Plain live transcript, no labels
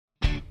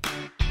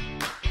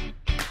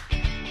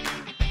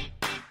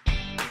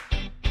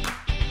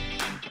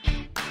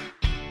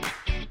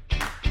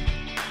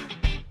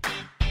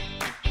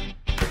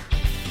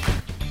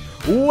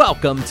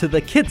Welcome to the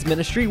Kids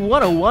Ministry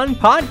 101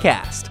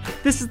 podcast.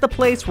 This is the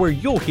place where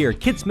you'll hear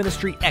kids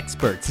ministry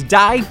experts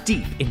dive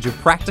deep into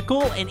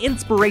practical and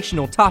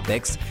inspirational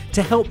topics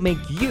to help make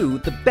you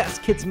the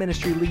best kids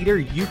ministry leader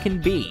you can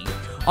be.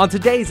 On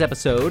today's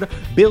episode,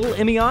 Bill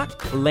Emiott,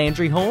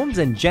 Landry Holmes,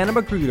 and Jana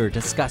Magruder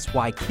discuss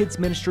why kids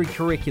ministry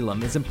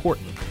curriculum is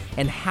important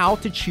and how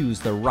to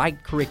choose the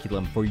right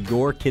curriculum for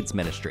your kids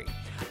ministry.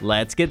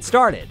 Let's get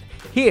started.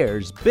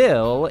 Here's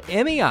Bill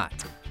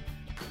Emiott.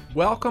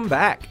 Welcome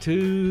back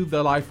to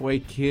the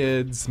Lifeway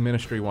Kids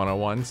Ministry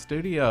 101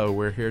 studio.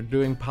 We're here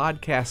doing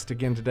podcast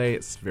again today.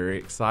 It's very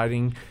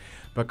exciting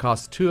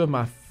because two of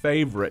my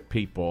favorite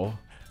people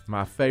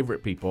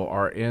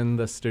are in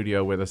the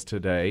studio with us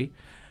today.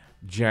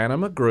 Jana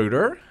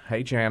Magruder.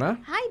 Hey, Jana.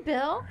 Hi,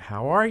 Bill.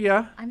 How are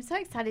you? I'm so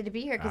excited to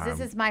be here because this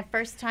is my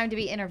first time to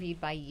be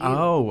interviewed by you.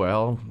 Oh,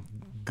 well,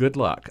 good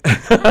luck.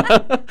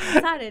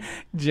 Excited.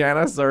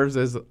 Jana serves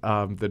as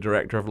the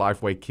director of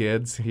Lifeway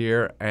Kids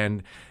here,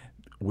 and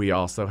we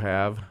also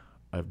have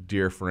a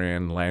dear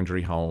friend,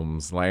 Landry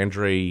Holmes.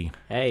 Landry.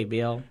 Hey,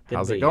 Bill. Good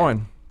How's to it be going?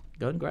 Here.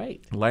 Going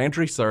great.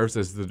 Landry serves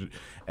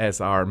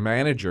as our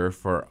manager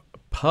for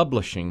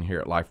publishing here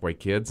at Lifeway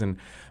Kids, and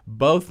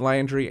both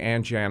Landry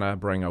and Jana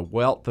bring a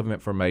wealth of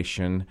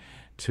information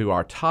to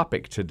our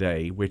topic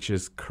today, which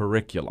is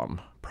curriculum.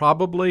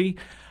 Probably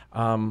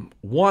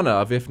one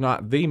of, if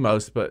not the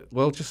most, but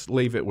we'll just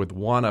leave it with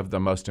one of the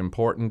most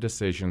important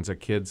decisions a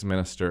kids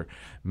minister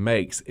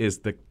makes is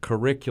the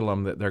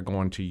curriculum that they're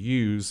going to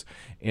use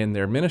in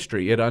their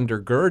ministry. It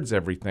undergirds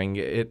everything.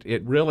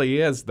 It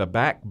really is the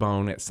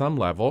backbone at some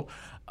level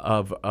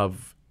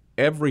of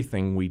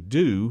everything we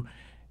do,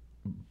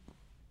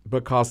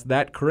 because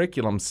that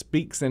curriculum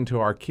speaks into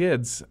our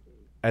kids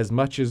as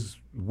much as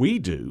we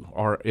do,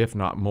 or if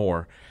not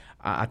more.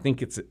 I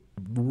think it's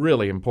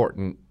really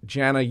important.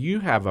 Jana, you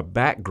have a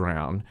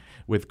background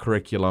with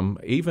curriculum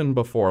even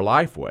before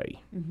Lifeway.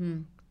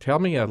 Mm-hmm. Tell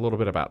me a little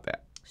bit about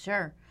that.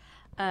 Sure.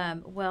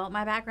 Well,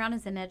 my background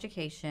is in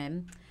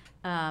education,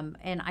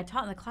 and I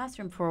taught in the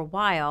classroom for a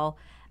while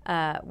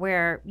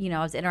where, I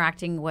was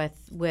interacting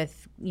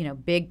with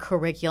big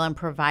curriculum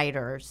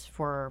providers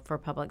for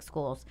public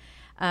schools.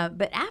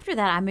 But after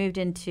that, I moved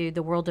into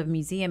the world of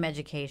museum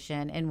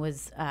education and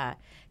was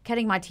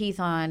cutting my teeth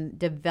on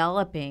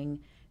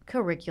developing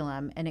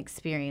curriculum and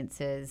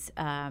experiences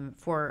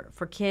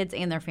for kids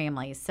and their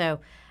families.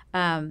 So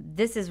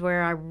this is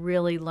where I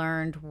really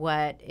learned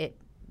what it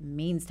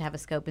means to have a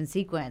scope and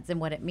sequence and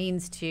what it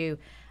means to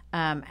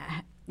have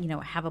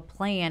a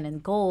plan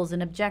and goals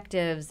and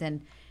objectives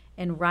and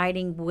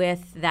writing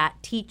with that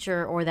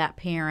teacher or that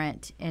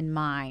parent in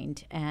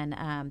mind.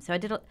 And so I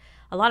did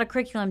a lot of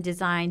curriculum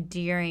design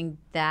during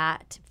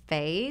that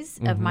phase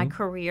of my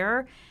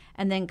career,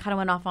 and then kind of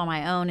went off on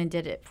my own and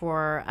did it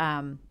for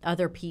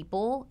other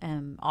people,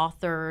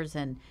 authors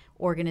and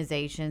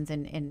organizations,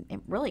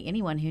 and really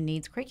anyone who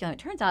needs curriculum. It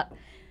turns out,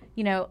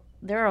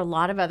 there are a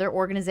lot of other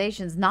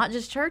organizations, not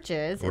just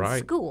churches and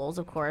schools,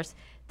 of course,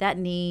 that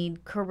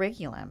need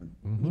curriculum.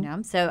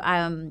 So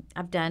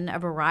I've done a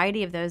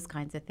variety of those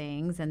kinds of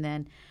things, and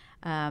then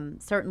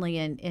certainly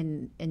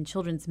in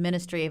children's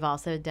ministry, I've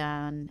also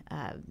done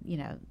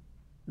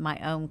my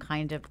own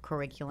kind of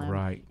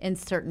curriculum in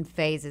certain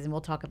phases, and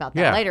we'll talk about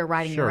that later,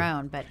 writing your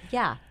own, but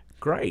yeah.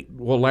 Great.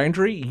 Well,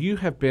 Landry, you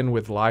have been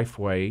with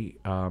Lifeway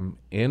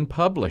in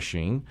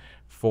publishing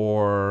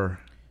for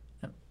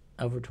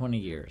over 20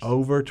 years.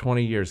 Over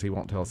 20 years. He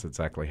won't tell us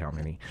exactly how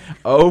many.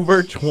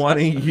 Over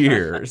 20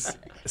 years.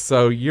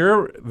 So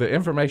the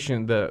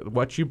information,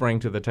 what you bring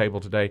to the table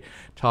today,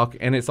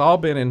 and it's all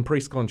been in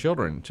preschool and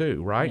children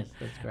too, right? Yes,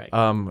 that's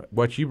great.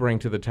 What you bring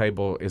to the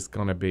table is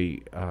going to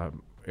be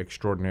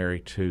extraordinary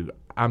too.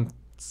 I'm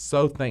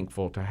so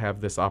thankful to have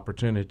this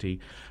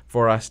opportunity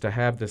for us to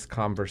have this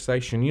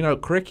conversation.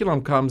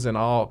 Curriculum comes in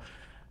all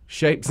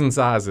shapes and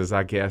sizes,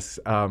 I guess.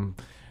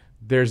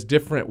 There's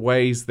different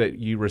ways that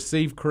you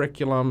receive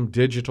curriculum,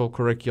 digital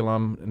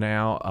curriculum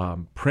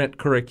now, print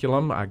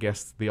curriculum, I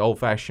guess the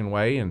old-fashioned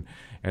way,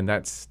 and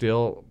that's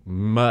still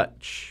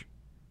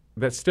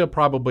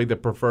probably the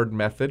preferred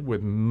method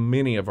with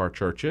many of our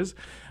churches,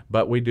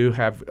 but we do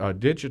have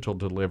digital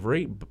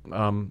delivery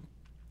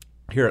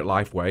here at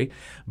Lifeway.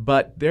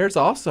 But there's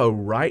also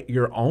write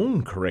your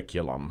own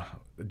curriculum.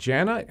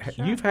 Jana,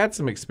 You've had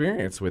some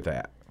experience with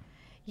that.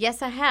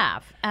 Yes, I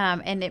have.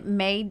 And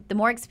the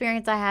more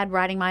experience I had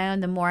writing my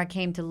own, the more I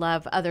came to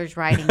love others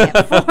writing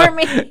it for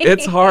me.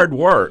 It's hard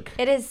work.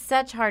 It is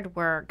such hard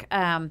work.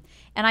 And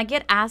I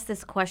get asked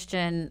this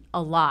question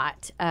a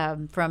lot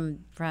from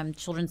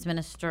children's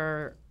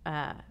minister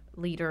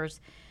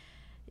leaders.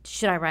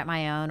 Should I write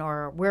my own,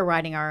 or we're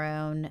writing our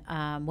own?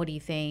 What do you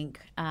think?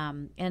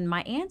 And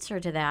my answer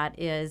to that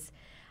is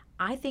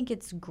I think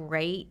it's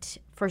great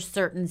for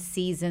certain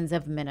seasons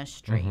of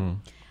ministry. Mm-hmm.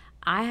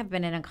 I have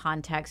been in a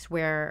context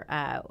where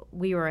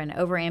we were an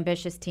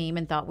overambitious team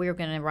and thought we were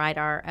going to write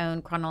our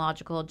own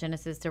chronological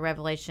Genesis to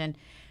Revelation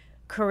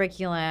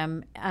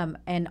curriculum,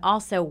 and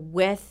also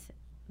with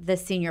the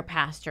senior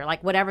pastor,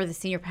 like whatever the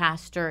senior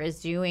pastor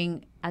is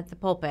doing at the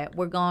pulpit,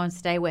 we're going to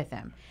stay with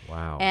him.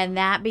 Wow. And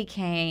that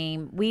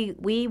became,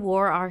 we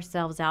wore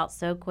ourselves out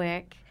so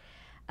quick.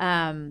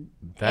 And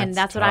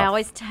that's what I tough.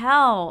 always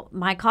tell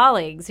my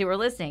colleagues who are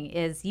listening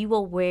is you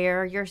will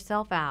wear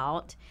yourself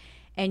out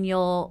and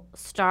you'll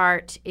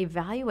start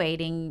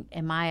evaluating,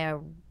 am I a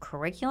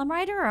curriculum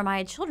writer or am I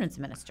a children's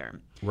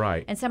minister?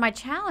 Right. And so my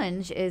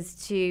challenge is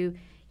to,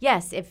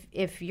 yes,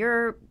 if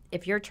your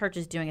church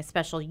is doing a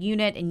special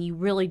unit and you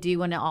really do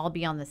want to all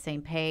be on the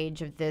same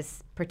page of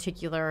this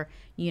particular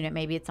unit,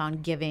 maybe it's on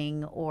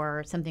giving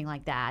or something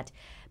like that.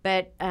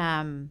 But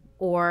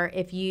or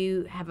if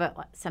you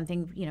have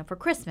something, for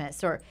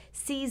Christmas or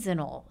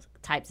seasonal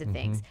types of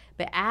things.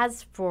 But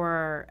as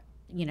for,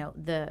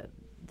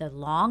 the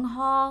long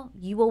haul,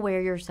 you will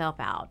wear yourself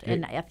out.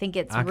 And I think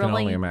it's I can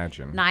really only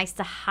imagine. nice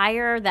to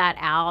hire that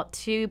out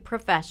to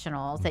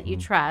professionals that you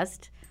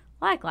trust,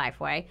 like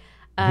Lifeway,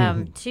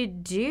 to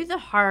do the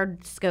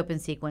hard scope and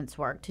sequence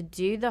work, to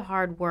do the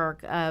hard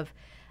work of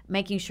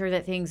making sure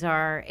that things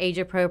are age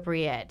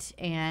appropriate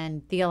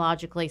and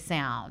theologically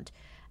sound.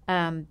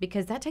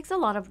 Because that takes a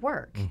lot of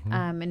work.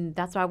 And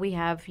that's why we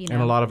have,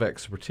 and a lot of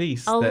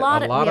expertise that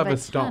lot a of- lot we of have a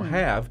us don't ton.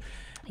 have. And-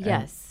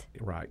 Yes.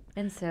 right.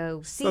 And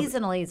so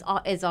seasonally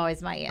is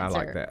always my answer.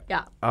 I like that.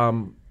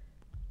 Yeah.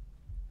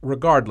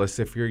 Regardless,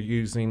 if you're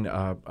using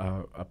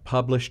a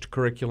published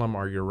curriculum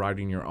or you're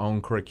writing your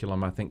own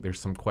curriculum, I think there's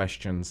some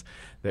questions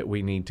that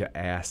we need to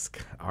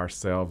ask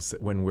ourselves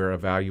when we're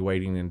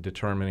evaluating and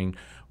determining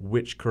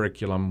which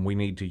curriculum we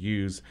need to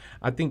use.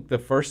 I think the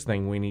first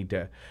thing we need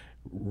to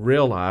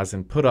realize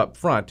and put up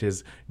front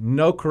is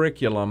no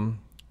curriculum,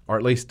 or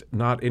at least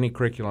not any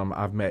curriculum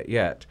I've met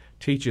yet,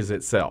 teaches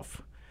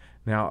itself.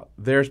 Now,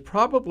 there's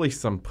probably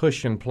some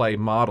push and play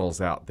models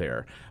out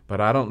there,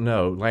 but I don't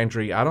know.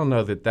 Landry, I don't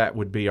know that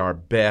would be our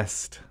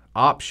best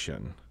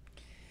option.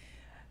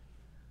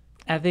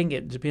 I think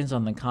it depends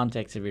on the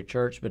context of your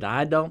church, but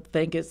I don't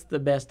think it's the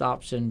best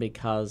option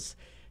because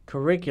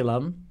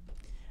curriculum,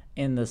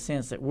 in the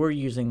sense that we're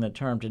using the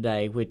term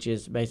today, which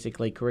is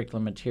basically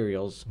curriculum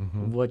materials,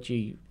 what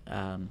you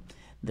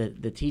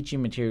the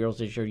teaching materials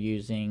that you're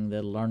using,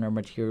 the learner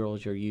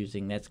materials you're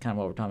using, that's kind of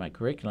what we're talking about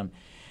curriculum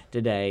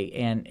today.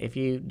 And if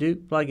you do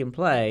plug and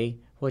play,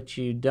 what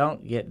you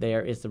don't get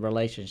there is the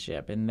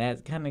relationship. And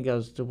that kind of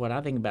goes to what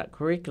I think about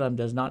curriculum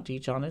does not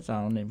teach on its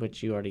own, and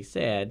which you already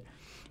said.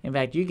 In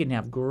fact, you can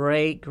have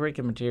great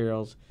curriculum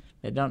materials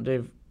that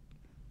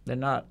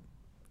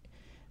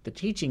the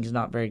teaching is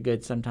not very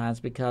good sometimes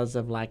because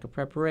of lack of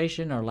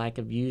preparation or lack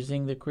of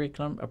using the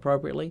curriculum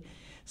appropriately.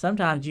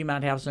 Sometimes you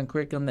might have some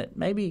curriculum that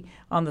maybe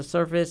on the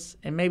surface,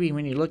 and maybe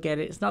when you look at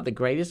it, it's not the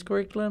greatest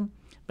curriculum,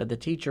 but the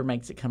teacher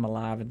makes it come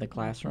alive in the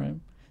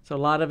classroom. So a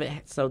lot of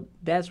it, so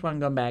that's why I'm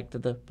going back to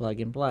the plug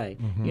and play.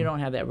 You don't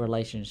have that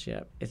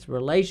relationship. It's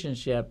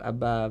relationship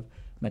above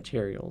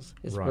materials.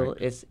 It's Right.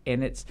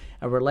 It's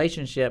a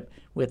relationship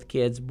with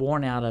kids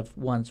born out of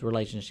one's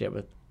relationship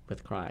with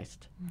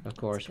Christ, of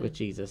course, with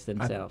Jesus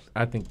himself.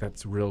 I think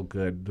that's real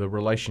good. The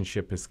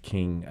relationship is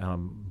king.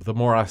 The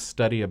more I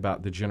study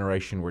about the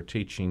generation we're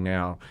teaching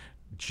now,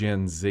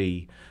 Gen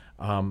Z,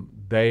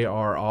 they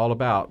are all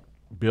about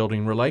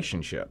building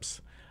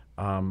relationships.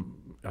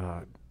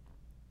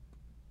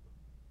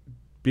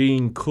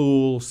 Being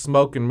cool,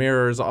 smoke and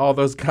mirrors, all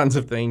those kinds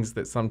of things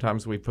that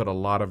sometimes we put a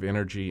lot of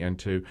energy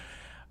into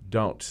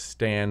don't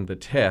stand the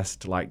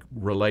test like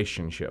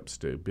relationships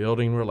do.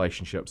 Building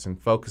relationships and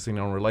focusing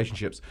on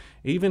relationships,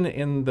 even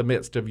in the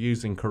midst of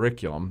using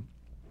curriculum,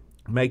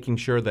 making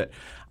sure that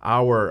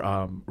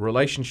our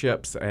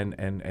relationships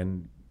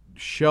and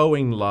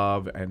showing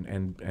love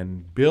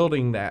and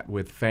building that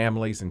with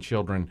families and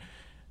children,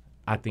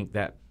 I think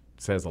that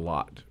says a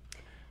lot.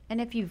 And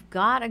if you've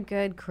got a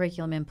good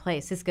curriculum in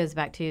place, this goes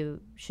back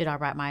to should I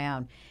write my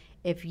own?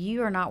 If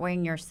you are not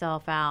wearing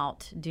yourself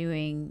out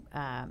doing,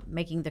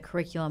 making the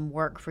curriculum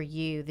work for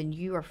you, then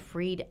you are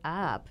freed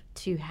up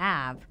to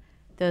have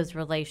those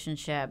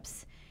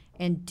relationships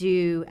and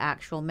do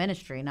actual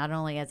ministry, not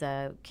only as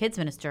a kids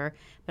minister,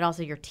 but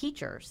also your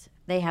teachers.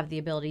 They have the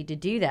ability to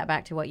do that.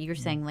 Back to what you were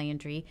saying,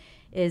 Landry,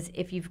 is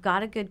if you've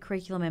got a good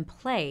curriculum in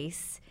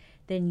place,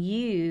 then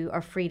you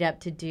are freed up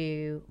to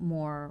do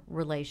more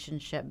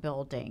relationship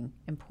building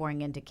and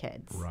pouring into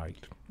kids.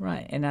 Right.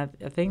 Right, and I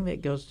think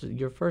that goes to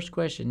your first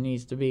question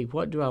needs to be,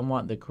 what do I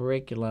want the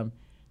curriculum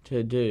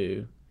to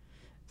do?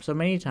 So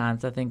many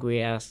times I think we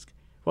ask,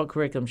 what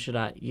curriculum should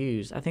I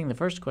use? I think the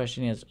first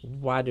question is,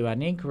 why do I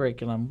need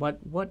curriculum?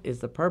 What is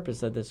the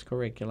purpose of this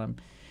curriculum?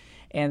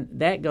 And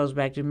that goes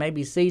back to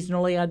maybe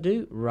seasonally I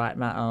do write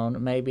my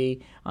own.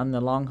 Maybe on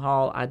the long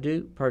haul I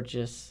do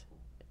purchase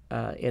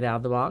it out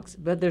of the box.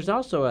 But there's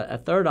also a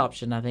third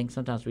option I think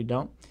sometimes we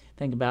don't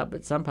think about,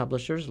 but some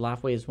publishers,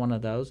 Lifeway is one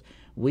of those,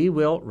 we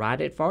will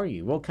write it for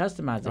you. We'll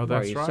customize it for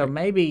that's you. right. So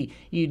maybe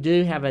you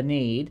do have a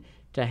need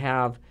to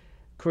have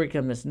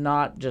curriculum that's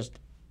not just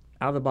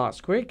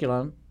out-of-the-box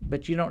curriculum,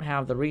 but you don't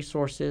have the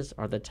resources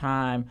or the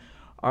time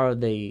or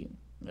the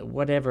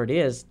whatever it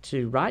is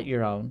to write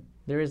your own.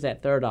 There is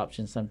that third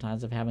option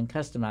sometimes of having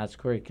customized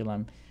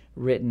curriculum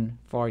written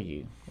for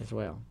you as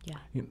well.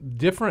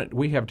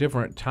 We have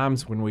different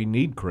times when we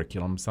need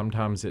curriculum.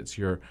 Sometimes it's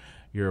your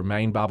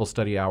main Bible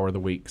study hour of the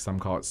week. Some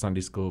call it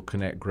Sunday school,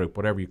 connect group,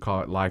 whatever you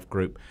call it, life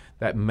group.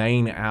 That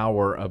main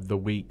hour of the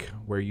week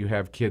where you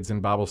have kids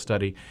in Bible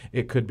study.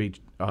 It could be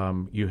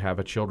you have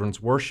a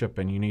children's worship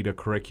and you need a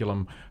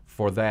curriculum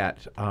for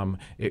that.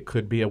 It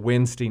could be a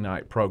Wednesday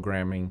night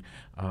programming,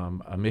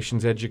 a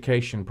missions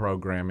education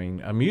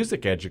programming, a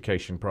music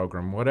education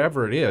program,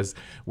 whatever it is,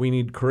 we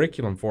need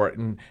curriculum for it.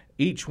 And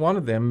each one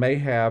of them may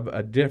have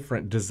a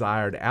different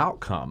desired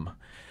outcome.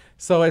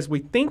 So as we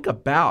think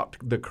about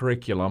the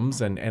curriculums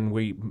and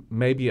we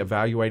may be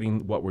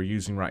evaluating what we're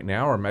using right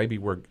now, or maybe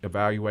we're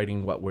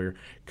evaluating what we're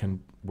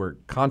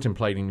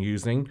contemplating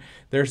using,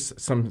 there's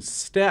some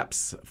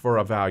steps for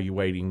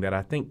evaluating that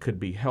I think could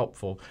be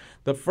helpful.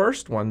 The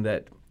first one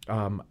that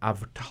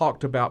I've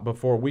talked about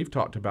before, we've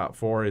talked about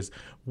before, is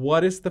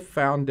what is the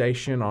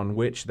foundation on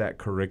which that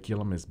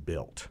curriculum is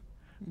built?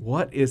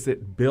 What is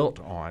it built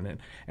on?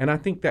 And I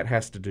think that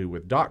has to do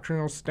with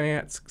doctrinal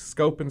stance,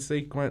 scope and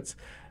sequence,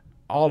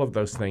 all of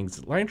those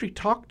things. Landry,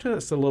 talk to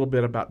us a little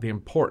bit about the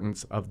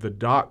importance of the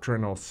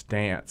doctrinal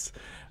stance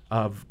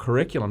of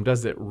curriculum.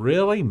 Does it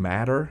really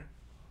matter?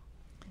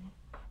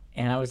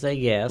 And I would say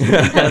yes,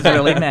 it does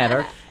really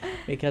matter,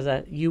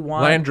 because you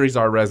want... Landry's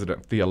our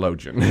resident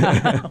theologian.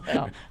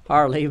 Well,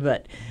 hardly,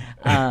 but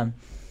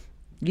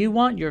you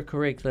want your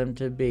curriculum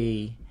to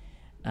be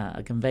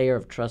a conveyor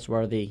of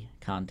trustworthy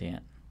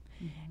content.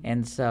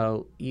 And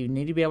so you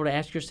need to be able to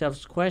ask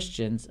yourselves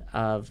questions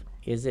of,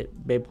 is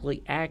it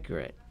biblically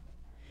accurate?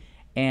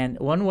 And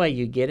one way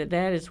you get at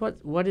that is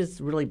what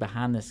is really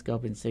behind the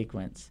scope and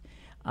sequence.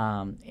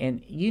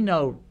 And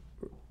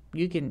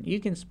you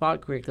can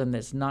spot curriculum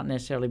that's not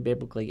necessarily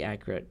biblically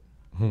accurate.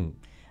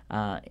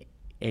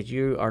 As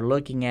you are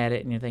looking at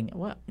it and you're thinking,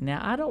 well,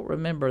 now I don't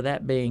remember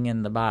that being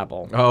in the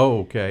Bible. Oh,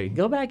 okay.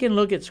 Go back and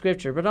look at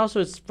Scripture, but also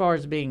as far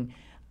as being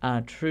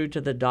true to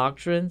the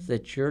doctrines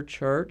that your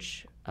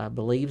church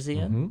believes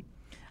in.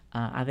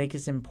 I think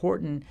it's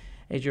important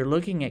as you're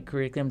looking at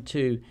curriculum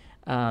to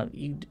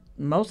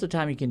most of the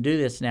time you can do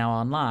this now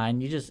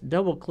online. You just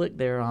double click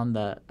there on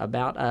the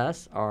About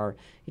Us or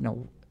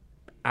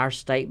our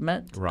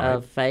statement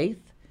of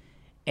faith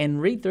and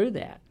read through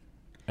that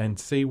and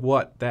see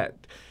what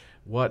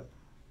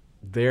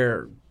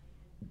their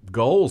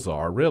goals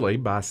are, really,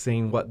 by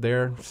seeing what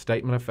their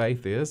statement of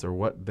faith is or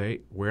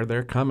where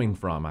they're coming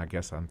from, I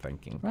guess I'm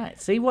thinking. Right.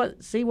 See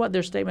what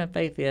their statement of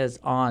faith is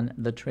on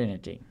the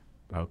Trinity.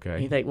 Okay.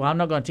 And you think, well, I'm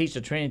not going to teach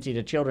the Trinity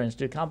to children. It's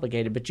too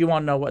complicated. But you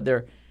want to know what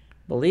their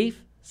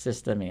belief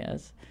system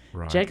is.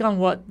 Right. Check on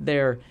what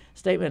their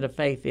statement of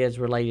faith is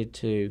related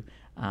to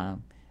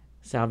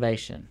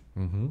salvation,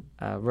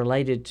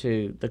 related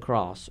to the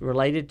cross,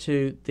 related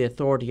to the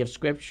authority of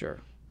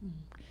Scripture.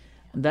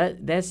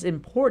 That's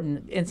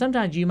important, and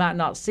sometimes you might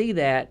not see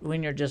that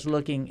when you're just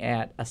looking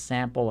at a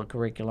sample of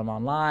curriculum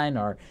online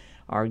or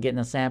getting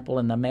a sample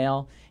in the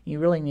mail. You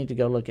really need to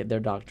go look at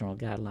their doctrinal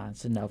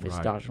guidelines to know if it's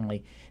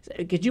doctrinally,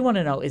 because you want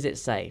to know, is it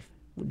safe?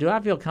 Do I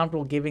feel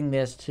comfortable giving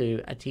this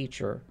to a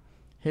teacher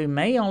who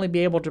may only be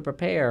able to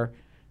prepare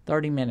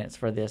 30 minutes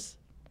for this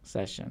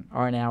session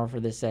or an hour for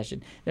this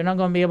session? They're not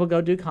going to be able to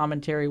go do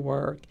commentary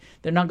work.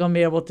 They're not going to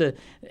be able to,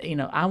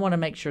 I want to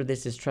make sure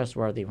this is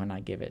trustworthy when I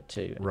give it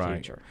to a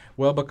teacher.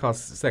 Well,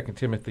 because 2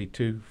 Timothy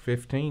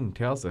 2:15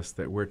 tells us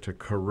that we're to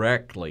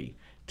correctly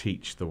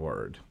teach the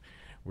Word.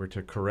 We're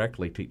to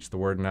correctly teach the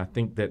Word, and I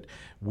think that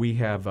we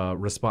have a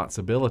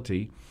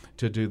responsibility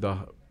to do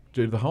the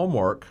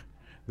homework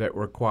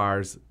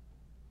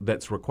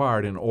that's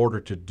required in order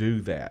to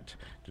do that.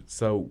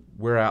 So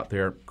we're out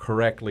there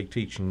correctly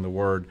teaching the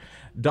Word.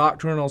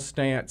 Doctrinal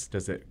stance,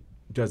 does it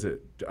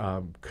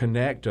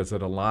connect? Does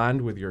it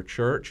align with your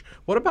church?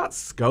 What about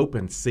scope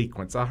and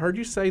sequence? I heard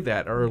you say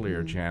that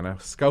earlier, Jana.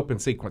 Scope and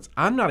sequence.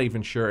 I'm not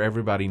even sure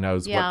everybody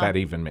knows what that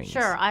even means.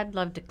 Sure, I'd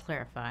love to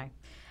clarify.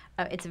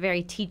 It's a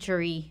very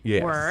teachery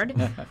word.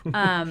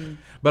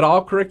 But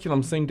all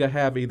curriculums seem to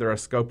have either a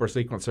scope or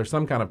sequence or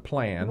some kind of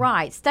plan.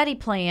 Right. Study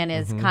plan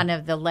is kind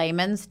of the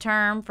layman's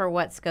term for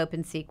what scope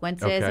and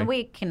sequence is, and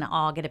we can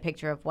all get a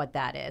picture of what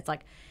that is.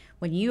 Like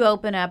when you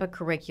open up a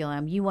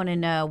curriculum, you want to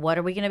know what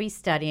are we going to be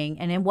studying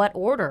and in what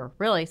order,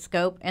 really,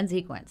 scope and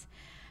sequence.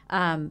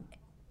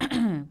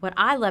 What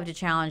I love to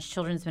challenge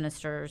children's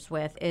ministers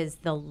with is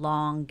the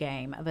long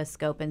game of a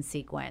scope and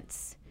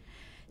sequence.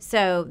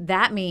 So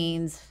that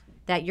means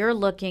that you're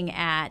looking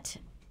at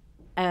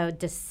a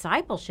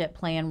discipleship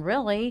plan,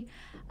 really.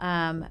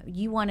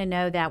 You want to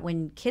know that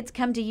when kids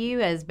come to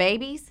you as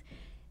babies,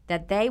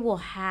 that they will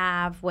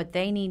have what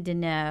they need to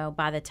know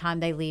by the time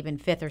they leave in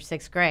 5th or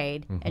 6th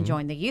grade and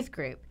join the youth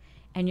group.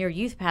 And your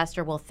youth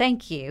pastor will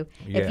thank you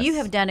if you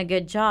have done a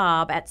good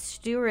job at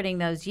stewarding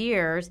those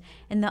years.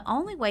 And the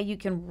only way you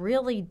can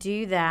really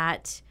do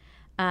that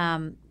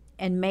and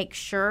make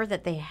sure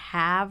that they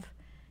have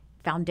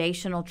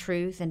foundational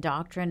truth and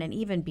doctrine, and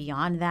even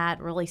beyond that,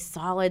 really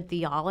solid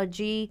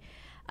theology,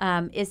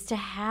 is to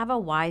have a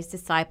wise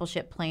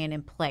discipleship plan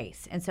in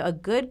place. And so a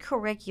good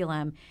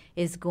curriculum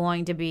is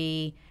going to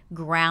be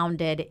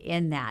grounded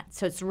in that.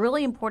 So it's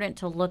really important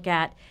to look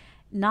at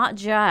not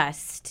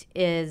just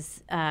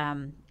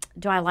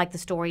do I like the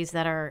stories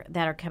that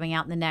are coming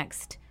out in the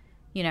next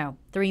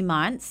 3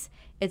 months.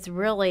 It's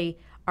really,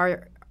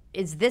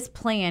 is this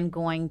plan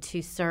going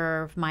to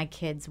serve my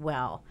kids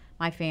well,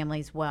 my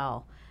families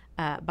well,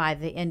 by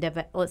the end of,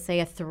 let's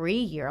say, a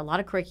 3-year. A lot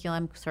of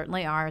curriculum,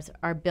 certainly ours,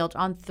 are built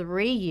on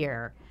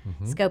 3-year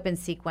scope and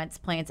sequence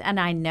plans. And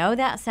I know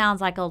that sounds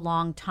like a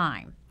long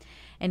time.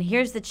 And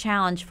here's the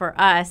challenge for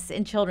us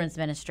in children's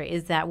ministry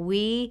is that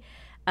we,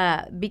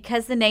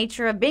 because the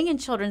nature of being in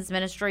children's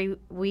ministry,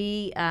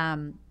 we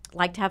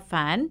like to have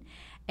fun.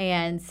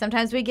 And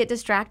sometimes we get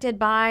distracted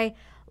by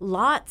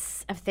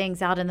lots of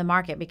things out in the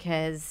market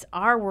because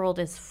our world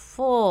is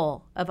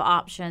full of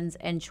options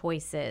and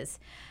choices.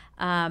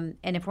 And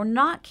if we're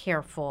not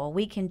careful,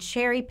 we can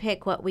cherry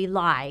pick what we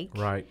like,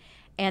 Right.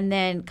 and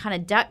then kind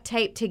of duct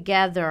tape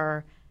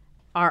together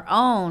our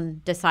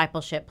own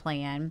discipleship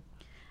plan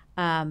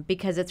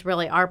because it's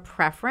really our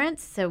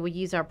preference. So we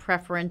use our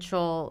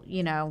preferential,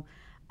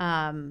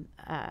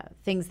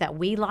 things that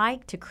we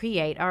like to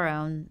create our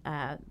own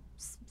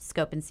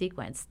scope and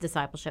sequence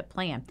discipleship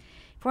plan.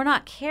 If we're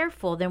not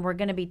careful, then we're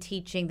going to be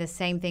teaching the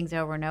same things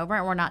over and over,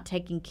 and we're not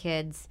taking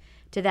kids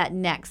to that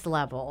next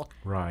level.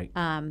 Right.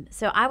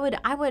 So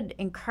I would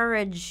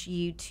encourage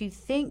you to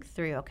think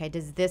through, okay,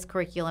 does this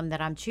curriculum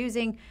that I'm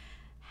choosing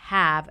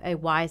have a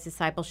wise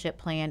discipleship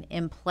plan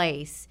in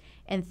place?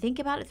 And think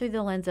about it through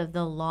the lens of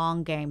the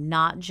long game,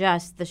 not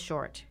just the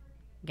short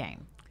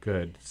game.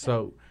 Good.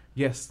 So,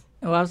 yes.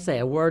 Well, I'll say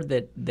a word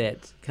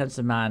that comes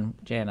to mind,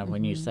 Jana,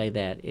 when you say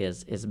that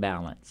is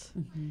balance.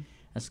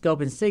 A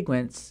scope and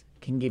sequence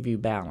can give you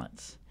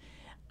balance.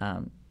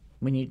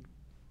 When you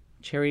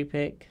cherry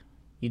pick,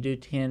 you do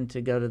tend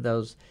to go to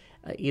those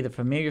either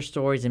familiar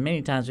stories, and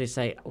many times we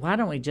say, why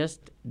don't we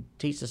just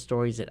teach the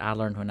stories that I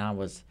learned when I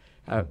was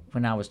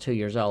 2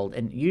 years old?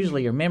 And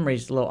usually your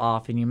memory's a little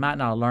off, and you might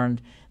not have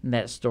learned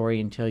that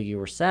story until you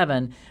were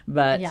 7.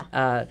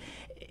 But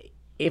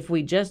if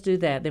we just do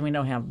that, then we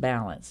don't have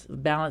balance.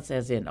 Balance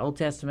as in Old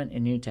Testament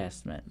and New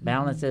Testament.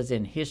 Balance as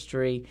in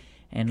history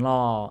and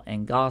law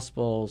and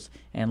gospels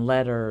and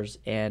letters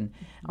and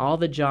all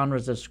the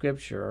genres of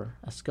Scripture.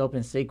 A scope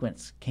and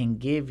sequence can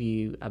give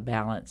you a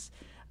balance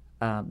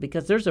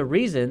because there's a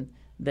reason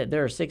that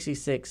there are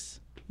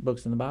 66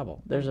 books in the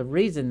Bible. There's a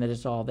reason that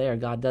it's all there.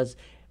 God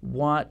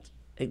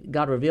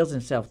reveals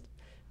himself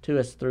to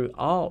us through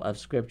all of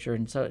Scripture.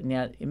 And so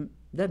now it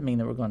doesn't mean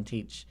that we're going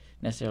to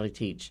necessarily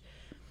teach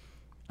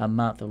a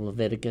month of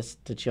Leviticus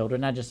to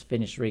children. I just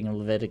finished reading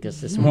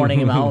Leviticus this morning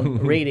in my own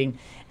reading.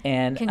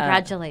 And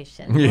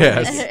Congratulations.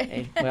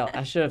 Yes. Well,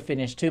 I should have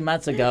finished 2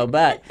 months ago.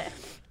 But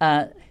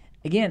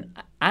again,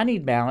 I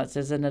need balance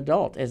as an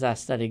adult as I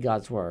study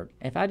God's Word.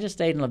 If I just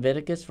stayed in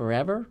Leviticus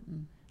forever,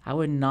 I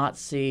would not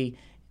see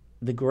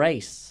the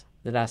grace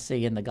that I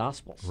see in the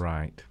Gospels.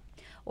 Right.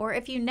 Or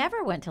if you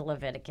never went to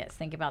Leviticus,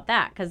 think about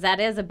that, because that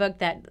is a book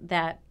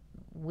that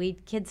we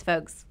kids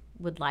folks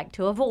would like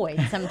to avoid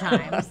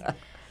sometimes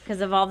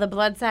because of all the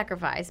blood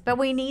sacrifice. But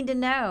we need to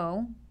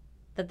know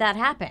that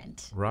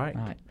happened. Right.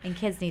 And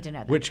kids need to know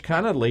that. Which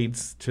kind of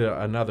leads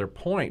to another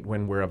point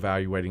when we're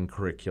evaluating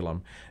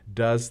curriculum.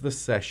 Does the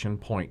session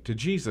point to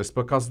Jesus?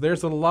 Because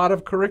there's a lot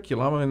of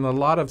curriculum and a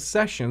lot of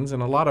sessions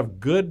and a lot of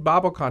good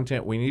Bible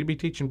content we need to be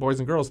teaching boys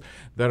and girls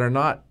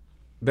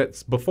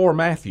that's before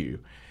Matthew.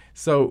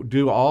 So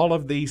do all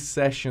of these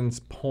sessions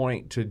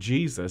point to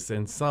Jesus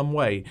in some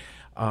way?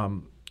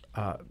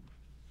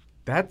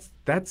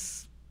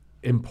 That's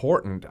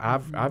important.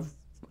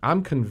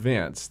 I'm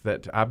convinced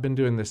that I've been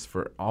doing this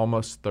for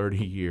almost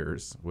 30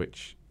 years,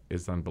 which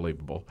is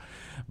unbelievable.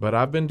 But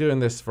I've been doing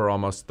this for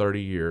almost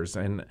 30 years,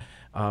 and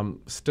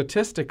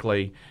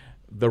statistically,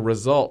 the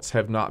results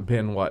have not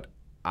been what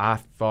I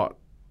thought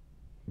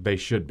they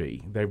should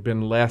be. They've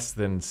been less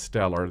than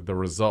stellar, the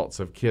results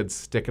of kids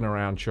sticking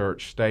around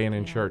church, staying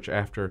in church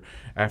after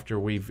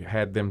we've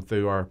had them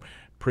through our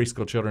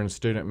preschool children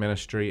student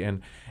ministry,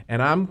 and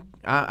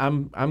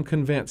I'm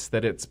convinced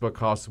that it's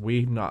because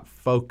we've not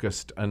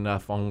focused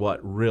enough on what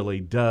really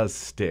does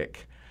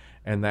stick,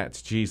 and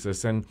that's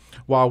Jesus. And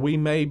while we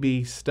may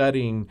be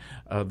studying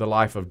the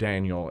life of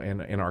Daniel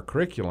in our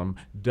curriculum,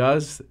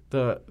 does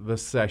the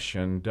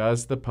session,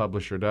 does the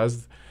publisher,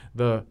 does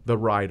the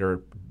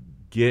writer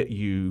get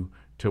you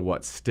to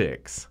what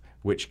sticks,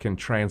 which can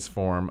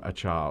transform a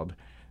child?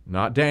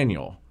 Not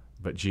Daniel,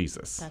 but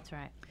Jesus. That's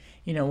right.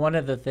 You know, one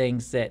of the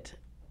things that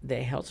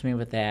helps me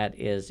with that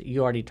is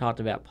you already talked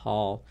about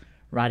Paul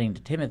writing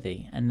to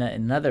Timothy. And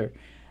another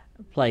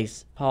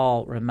place,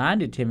 Paul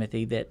reminded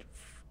Timothy that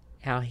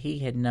how he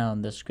had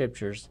known the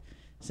Scriptures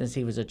since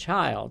he was a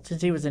child,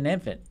 since he was an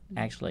infant,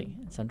 actually,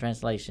 in some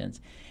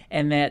translations,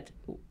 and that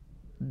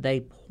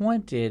they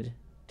pointed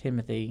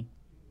Timothy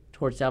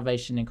towards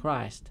salvation in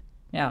Christ.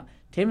 Now,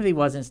 Timothy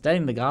wasn't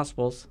studying the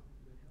Gospels.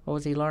 What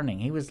was he learning?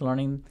 He was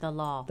learning The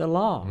law. The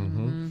law.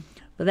 Mm-hmm.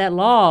 But that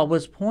law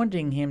was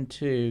pointing him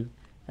to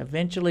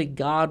Eventually,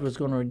 God was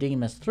going to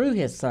redeem us through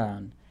His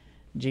Son,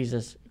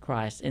 Jesus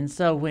Christ. And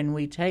so when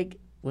we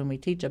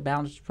teach a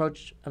balanced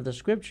approach of the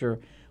Scripture,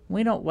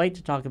 we don't wait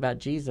to talk about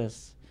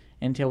Jesus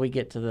until we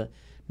get to the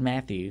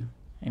Matthew,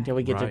 until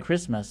we get to Right.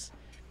 Christmas.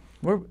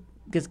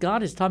 Because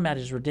God is talking about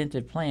His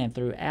redemptive plan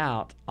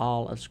throughout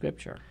all of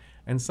Scripture.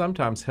 And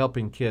sometimes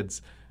helping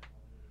kids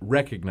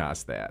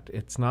recognize that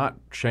it's not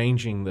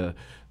changing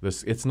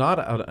it's not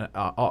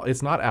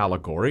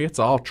allegory. It's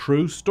all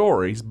true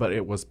stories, but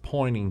it was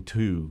pointing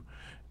to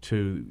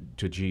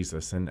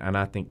Jesus, and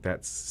I think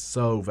that's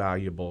so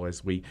valuable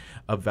as we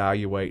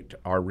evaluate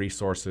our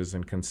resources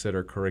and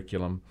consider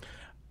curriculum.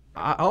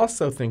 I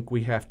also think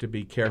we have to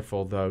be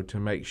careful, though, to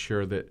make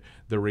sure that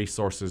the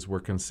resources we're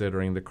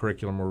considering, the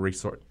curriculum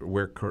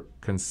we're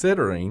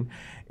considering,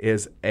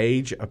 is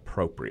age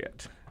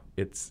appropriate.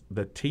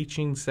 The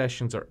teaching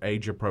sessions are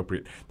age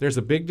appropriate. There's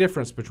a big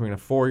difference between a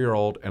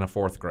 4-year-old and a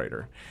 4th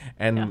grader.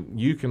 And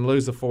you can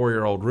lose a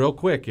 4-year-old real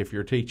quick if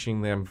you're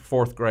teaching them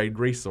 4th grade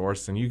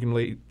resource, and you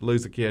can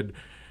lose a kid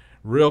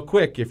real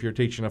quick if you're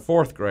teaching a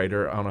 4th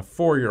grader on a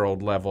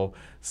 4-year-old level.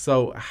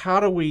 So how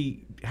do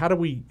we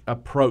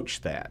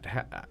approach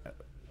that?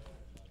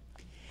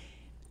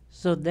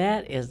 So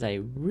that is a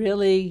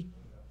really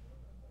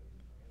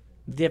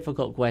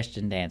difficult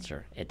question to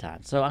answer at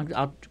times. So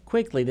I'll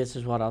quickly, this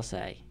is what I'll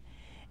say,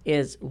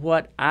 is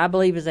what I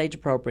believe is age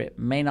appropriate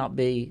may not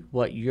be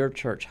what your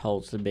church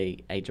holds to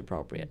be age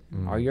appropriate,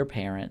 or your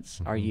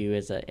parents, or you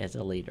as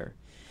a leader.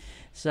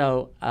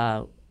 So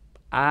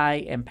I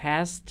am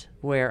past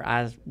where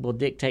I will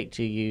dictate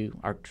to you,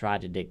 or try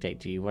to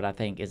dictate to you, what I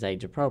think is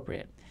age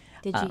appropriate.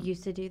 Did you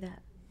used to do that?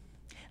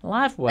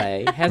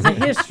 Lifeway has a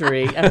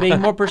history of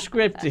being more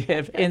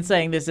prescriptive in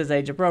saying this is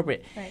age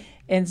appropriate. Right.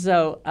 And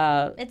so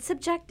It's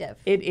subjective.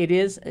 it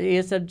is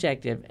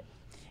subjective,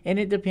 and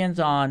it depends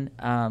on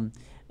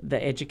the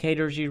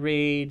educators you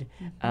read.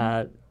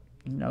 It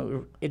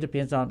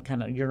depends on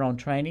kind of your own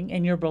training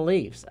and your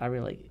beliefs.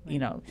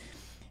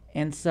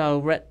 And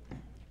so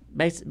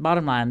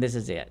bottom line, this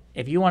is it.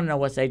 If you want to know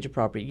what's age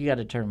appropriate, you got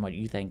to determine what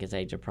you think is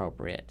age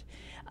appropriate.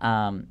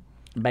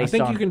 I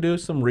think you can do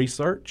some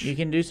research. You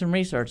can do some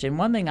research, and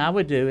one thing I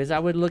would do is I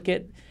would look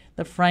at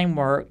the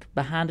framework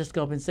behind a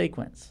scope and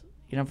sequence.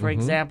 For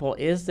example,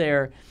 is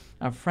there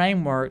a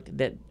framework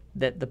that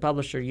the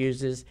publisher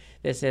uses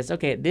that says,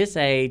 okay, at this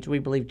age we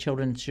believe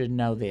children should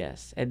know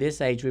this. At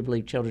this age we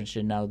believe children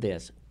should know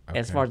this,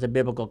 as far as a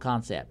biblical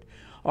concept.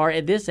 Or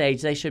at this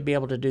age they should be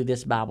able to do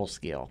this Bible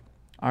skill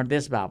or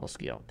this Bible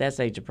skill.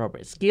 That's age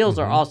appropriate. Skills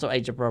are also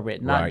age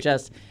appropriate, not Right.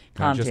 just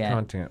content. Not just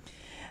content.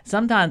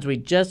 Sometimes we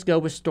just go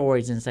with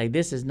stories and say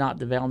this is not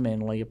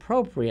developmentally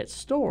appropriate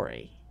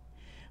story.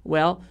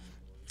 Well,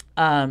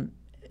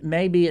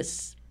 maybe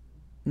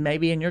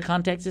in your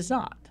context it's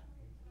not,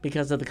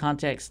 because of the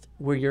context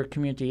where your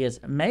community is.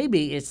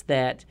 Maybe it's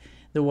that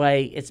the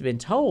way it's been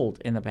told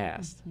in the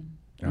past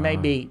may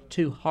be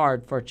too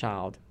hard for a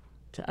child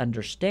to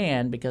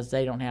understand because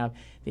they don't have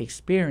the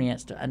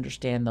experience to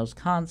understand those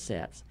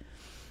concepts.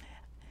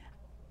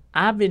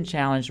 I've been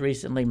challenged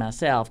recently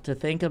myself to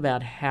think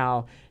about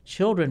how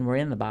children were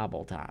in the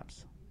Bible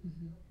times.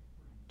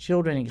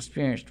 Children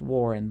experienced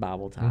war in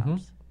Bible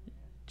times.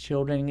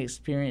 Children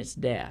experienced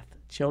death.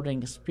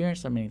 Children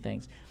experienced so many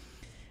things.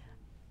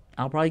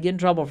 I'll probably get in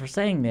trouble for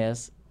saying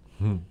this.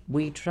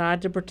 We try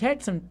to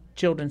protect some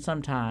children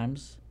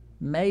sometimes,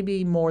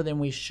 maybe more than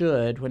we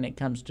should when it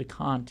comes to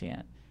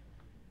content.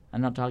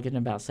 I'm not talking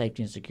about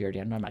safety and security.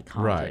 I'm talking about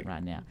content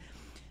right now.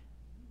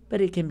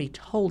 But it can be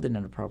told in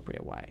an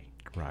appropriate way.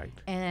 Right.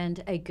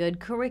 And a good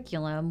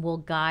curriculum will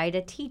guide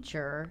a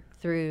teacher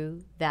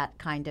through that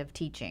kind of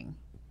teaching.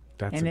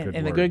 That's And a good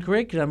the word. good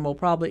curriculum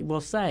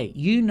will say,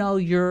 you know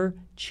your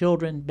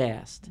children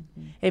best.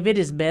 If it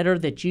is better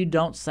that you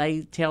don't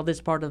tell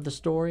this part of the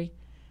story,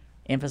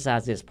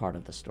 emphasize this part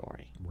of the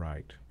story.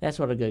 Right. That's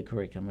what a good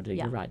curriculum will do.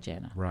 Yeah. You're right,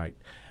 Jana. Right.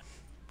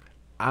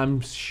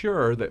 I'm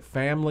sure that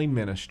family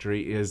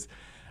ministry is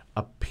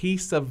a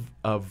piece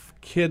of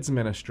kids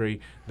ministry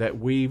that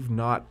we've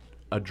not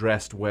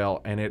addressed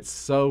well, and it's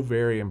so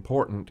very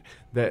important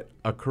that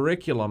a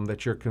curriculum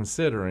that you're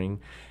considering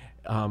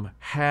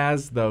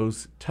has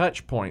those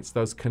touch points,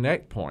 those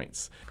connect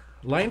points.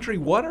 Landry,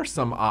 what are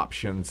some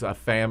options a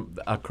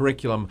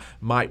curriculum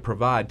might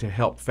provide to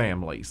help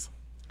families?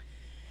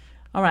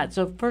 All right,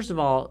 so first of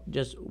all,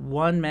 just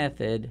one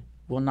method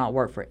will not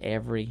work for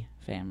every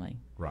family.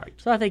 Right.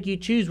 So I think you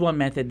choose one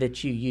method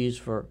that you use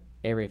for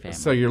every family.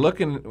 So you're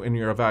looking, when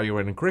you're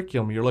evaluating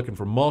curriculum, you're looking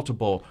for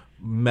multiple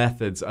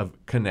methods of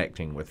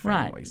connecting with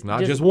Right. families,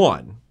 not just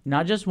one.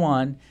 Not just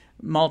one,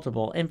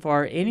 multiple. And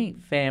for any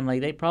family,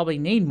 they probably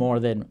need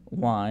more than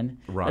one.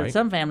 Right. But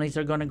some families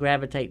are going to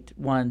gravitate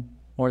one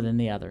more than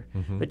the other.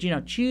 But,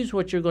 choose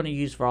what you're going to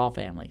use for all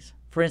families.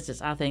 For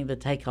instance, I think the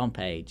take-home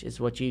page is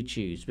what you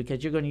choose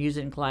because you're going to use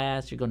it in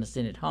class, you're going to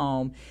send it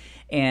home,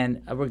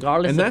 and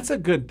regardless And of... that's a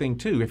good thing,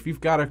 too. If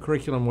you've got a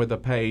curriculum with a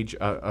page,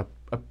 a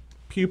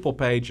pupil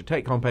page, a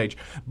take-home page,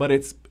 but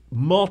it's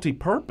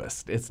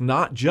multi-purposed. It's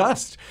not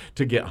just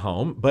to get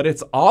home, but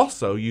it's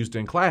also used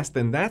in class,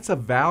 then that's a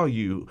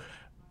value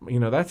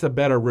that's a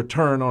better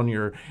return on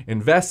your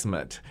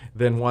investment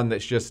than one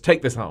that's just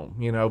take this home,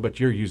 but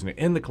you're using it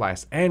in the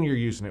class and you're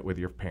using it with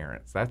your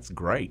parents. That's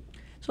great.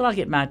 So like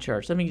at my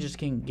church, let me just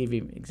give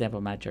you an example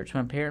of my church.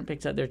 When a parent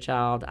picks up their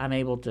child, I'm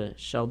able to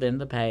show them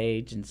the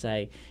page and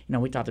say,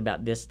 we talked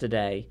about this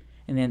today.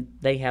 And then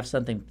they have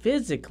something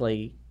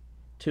physically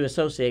to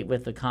associate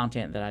with the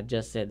content that I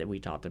just said that we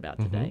talked about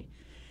today.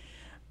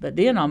 But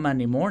then on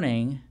Monday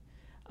morning,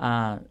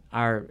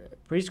 our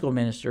preschool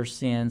minister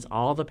sends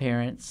all the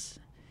parents,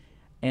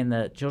 and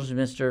the children's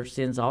minister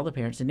sends all the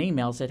parents an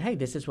email and said, hey,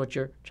 this is what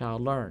your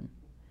child learned.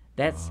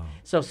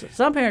 So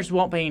some parents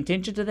won't pay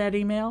attention to that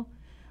email,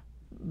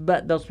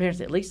 but those parents,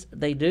 at least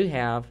they do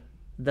have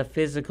the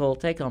physical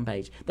take-home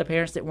page. The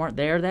parents that weren't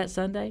there that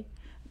Sunday,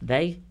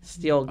 they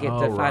still get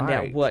to find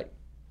out what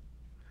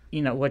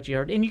you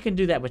heard. And you can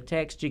do that with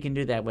text. You can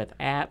do that with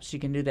apps. You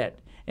can do that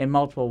in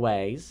multiple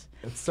ways.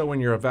 So when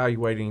you're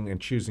evaluating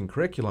and choosing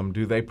curriculum,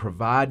 do they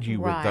provide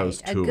you with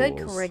those tools? A good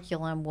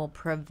curriculum will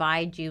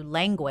provide you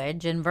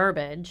language and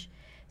verbiage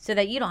so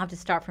that you don't have to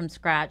start from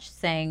scratch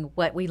saying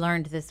what we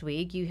learned this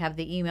week. You have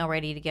the email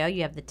ready to go.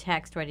 You have the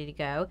text ready to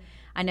go.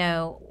 I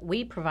know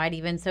we provide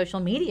even social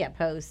media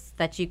posts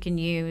that you can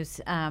use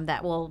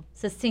that will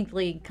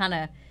succinctly kind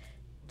of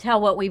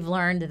tell what we've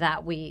learned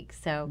that week.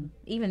 So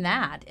even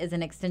that is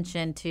an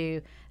extension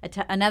to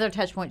another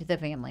touch point to the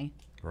family.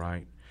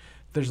 Right.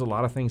 There's a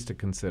lot of things to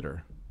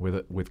consider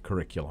with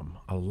curriculum,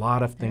 a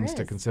lot of things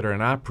to consider.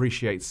 And I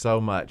appreciate so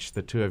much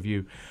the two of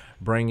you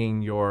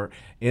bringing your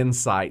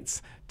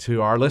insights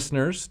to our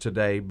listeners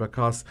today,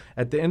 because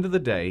at the end of the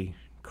day,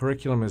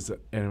 curriculum is an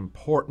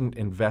important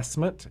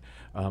investment.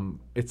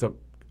 It's a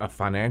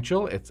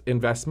financial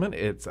investment.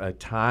 It's a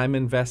time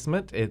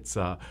investment. It's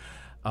a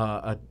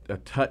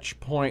touch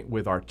point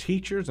with our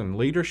teachers and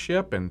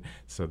leadership, and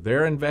so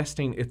they're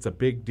investing. It's a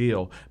big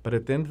deal, but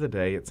at the end of the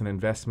day, it's an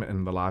investment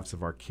in the lives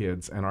of our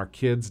kids, and our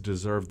kids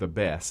deserve the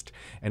best.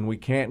 And we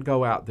can't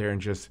go out there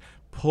and just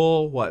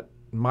pull what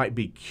might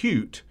be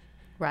cute.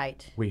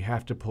 Right. We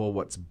have to pull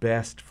what's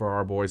best for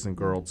our boys and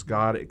girls.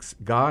 God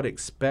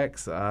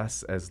expects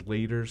us as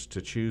leaders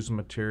to choose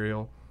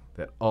material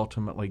that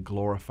ultimately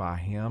glorify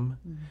Him,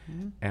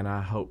 and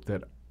I hope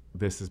that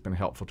this has been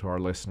helpful to our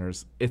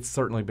listeners. It's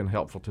certainly been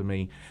helpful to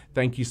me.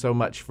 Thank you so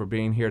much for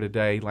being here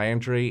today,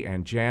 Landry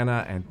and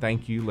Jana, and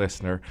thank you,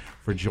 listener,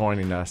 for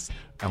joining us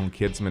on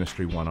Kids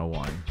Ministry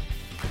 101.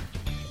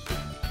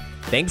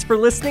 Thanks for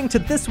listening to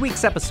this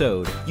week's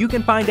episode. You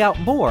can find out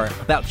more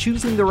about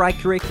choosing the right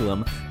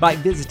curriculum by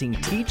visiting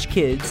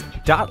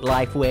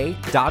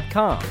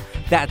teachkids.lifeway.com.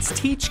 That's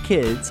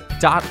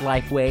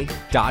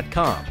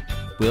teachkids.lifeway.com.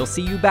 We'll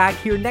see you back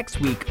here next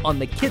week on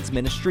the Kids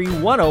Ministry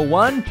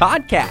 101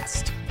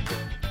 podcast.